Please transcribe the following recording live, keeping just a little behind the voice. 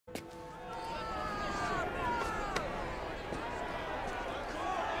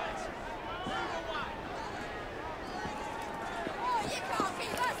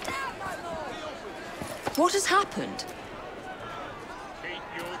What has happened? Keep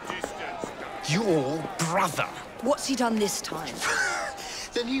your distance. Your brother. What's he done this time?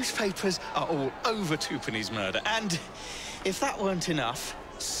 The newspapers are all over Twopenny's murder, and if that weren't enough,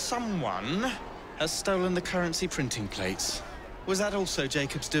 someone has stolen the currency printing plates. Was that also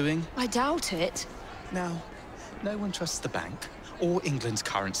Jacob's doing? I doubt it. Now, no one trusts the bank or England's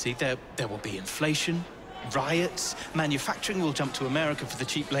currency. There will be inflation, riots, manufacturing will jump to America for the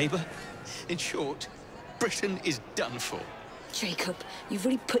cheap labor. In short, Britain is done for. Jacob, you've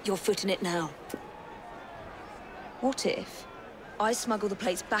really put your foot in it now. What if I smuggle the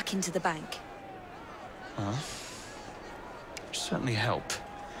plates back into the bank? Well, it'd certainly help.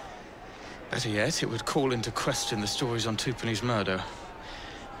 Better yet, it would call into question the stories on Twopenny's murder,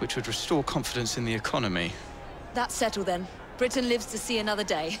 which would restore confidence in the economy. That's settled then. Britain lives to see another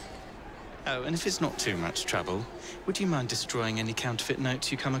day. Oh, and if it's not too much trouble, would you mind destroying any counterfeit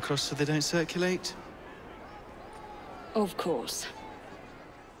notes you come across so they don't circulate? Of course.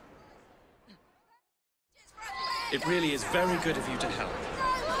 It really is very good of you to help.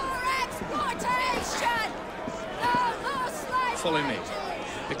 Follow me.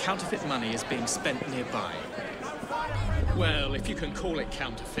 The counterfeit money is being spent nearby. Well, if you can call it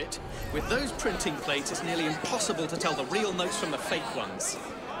counterfeit. With those printing plates, it's nearly impossible to tell the real notes from the fake ones.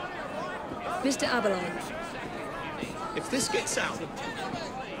 Mr. Aberline. If this gets out...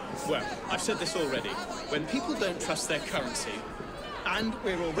 Well, I've said this already. When people don't trust their currency, and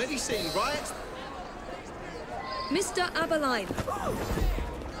we're already seeing riots... Mr. Aberline.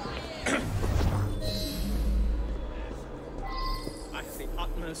 I have the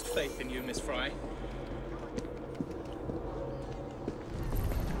utmost faith in you, Miss Fry.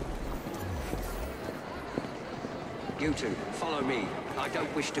 You two, follow me. I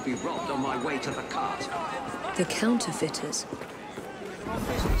don't wish to be robbed on my way to the cart. The counterfeiters.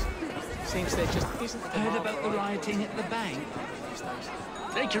 Seems there just isn't... Heard about the rioting at the bank?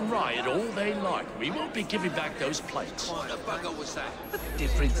 They can riot all they like. We won't be giving back those plates. What the bugger was that? What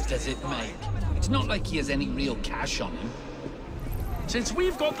difference does it make? It's not like he has any real cash on him. Since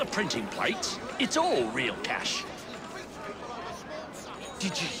we've got the printing plates, it's all real cash.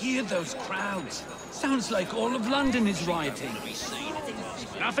 Did you hear those crowds? Sounds like all of London is rioting.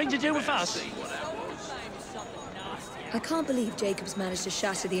 Nothing to do with us. I can't believe Jacob's managed to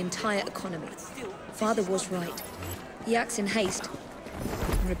shatter the entire economy. Father was right. He acts in haste,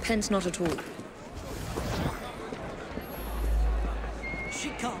 and repents not at all. She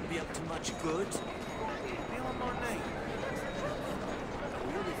can't be up to much good.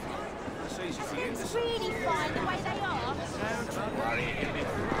 It's really fine the way they are. Don't worry, it'll be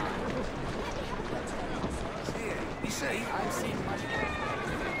fine. You see, I've seen much.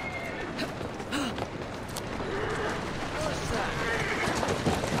 What's that?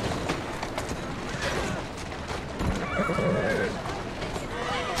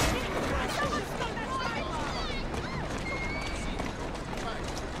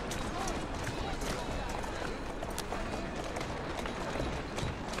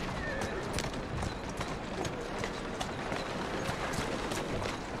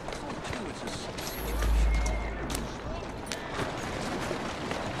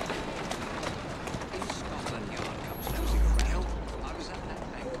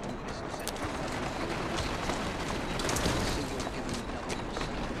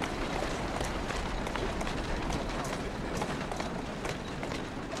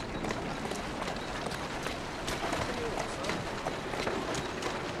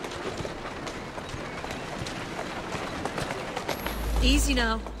 Easy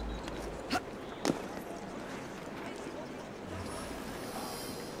now.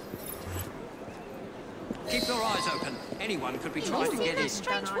 Keep your eyes open. Anyone could be trying to get in.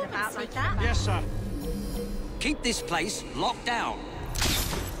 Strange woman like that. Yes, sir. Keep this place locked down.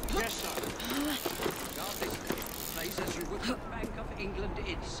 Yes, sir. Guard this place as you would the Bank of England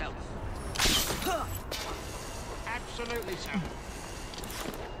itself. Absolutely, sir.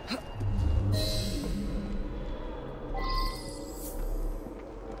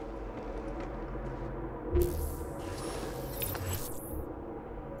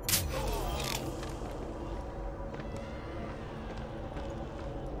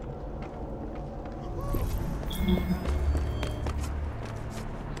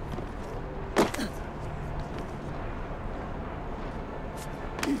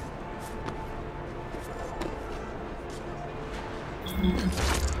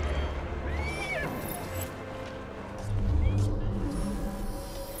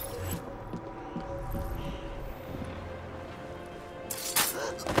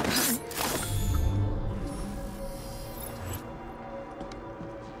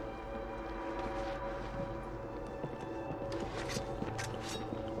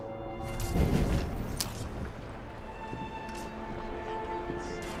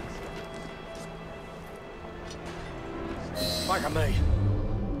 back of me.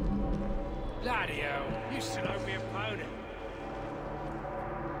 Bloody hell, you still owe me a pony.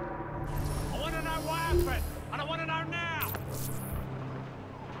 I want to know what happened, and I want to know now.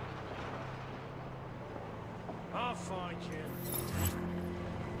 I'll find you.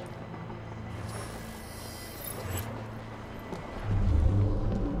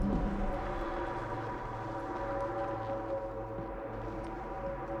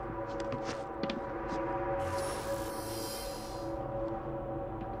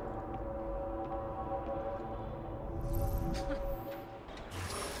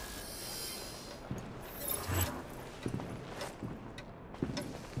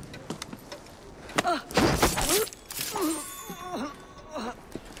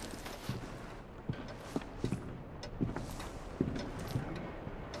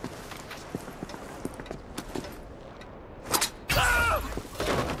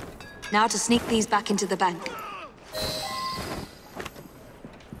 Now to sneak these back into the bank.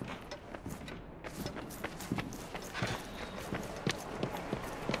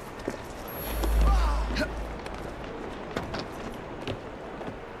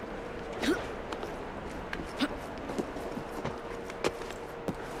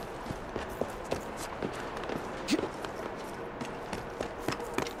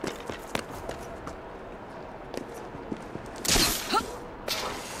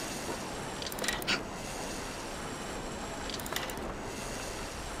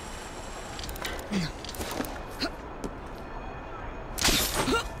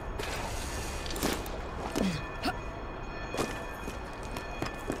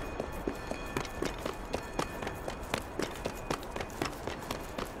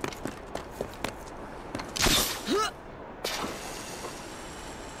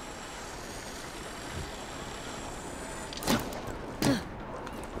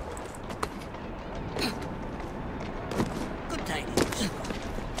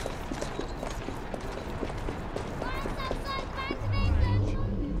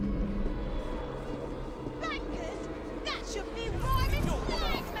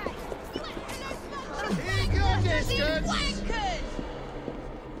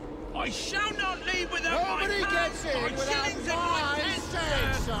 I shall not leave without Nobody gets in without my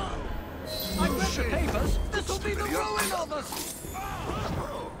saying so. I read the papers. This will be the ruin of us.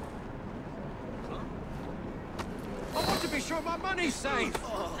 I want to be sure my money's safe.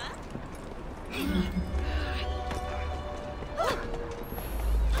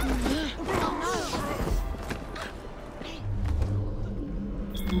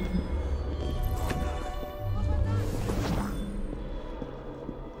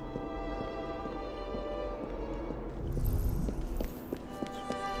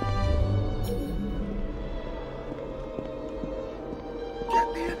 Get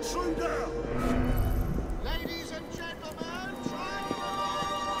the intruder! Ladies and gentlemen, try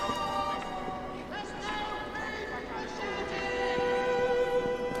There's no need for shouting!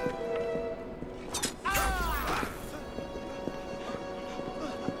 Ah!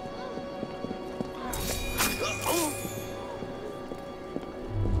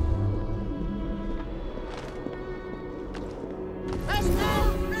 There's no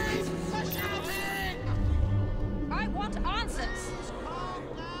need for shouting! I want answers. Calm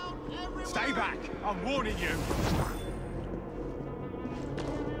down, everyone! Stay back! I'm warning you!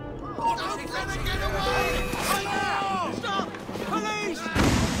 Don't let it get away! Hello! Stop! Police!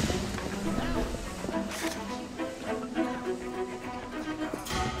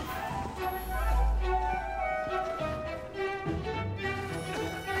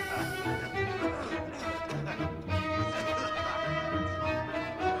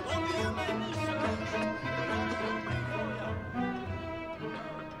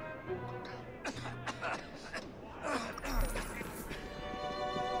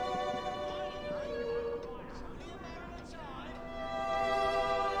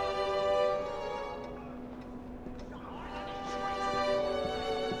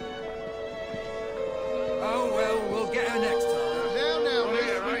 Oh, well, we'll get her next time. Now,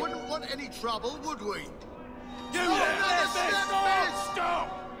 miss, we wouldn't want any trouble, would we? You Stop!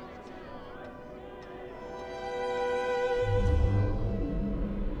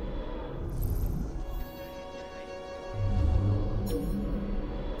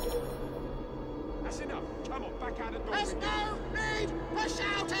 That's enough! Come on, back out the door! There's no need for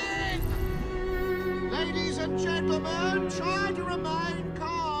shouting! Ladies and gentlemen, try to remain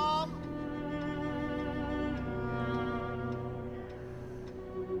calm.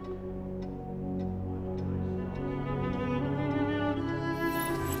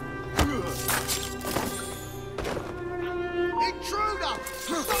 Intruder!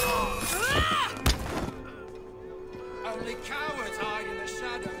 Only cowards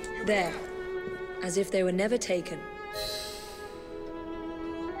There. As if they were never taken.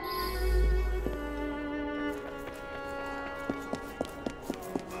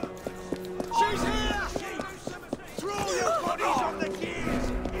 She's here! Throw your bodies on the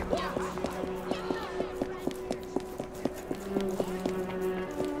gears!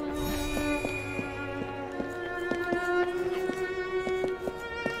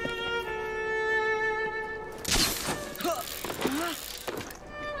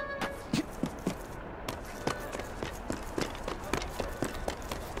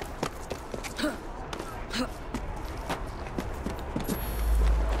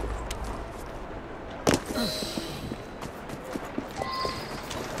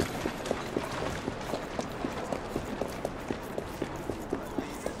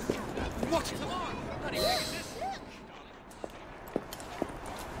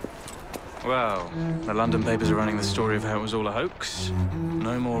 Well, the London papers are running the story of how it was all a hoax.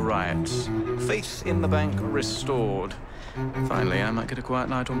 No more riots. Faith in the bank restored. Finally, I might get a quiet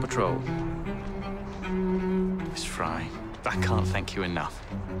night on patrol. Miss Fry, I can't thank you enough.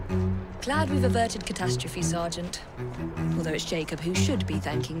 Glad we've averted catastrophe, Sergeant. Although it's Jacob who should be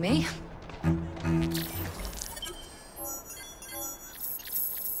thanking me.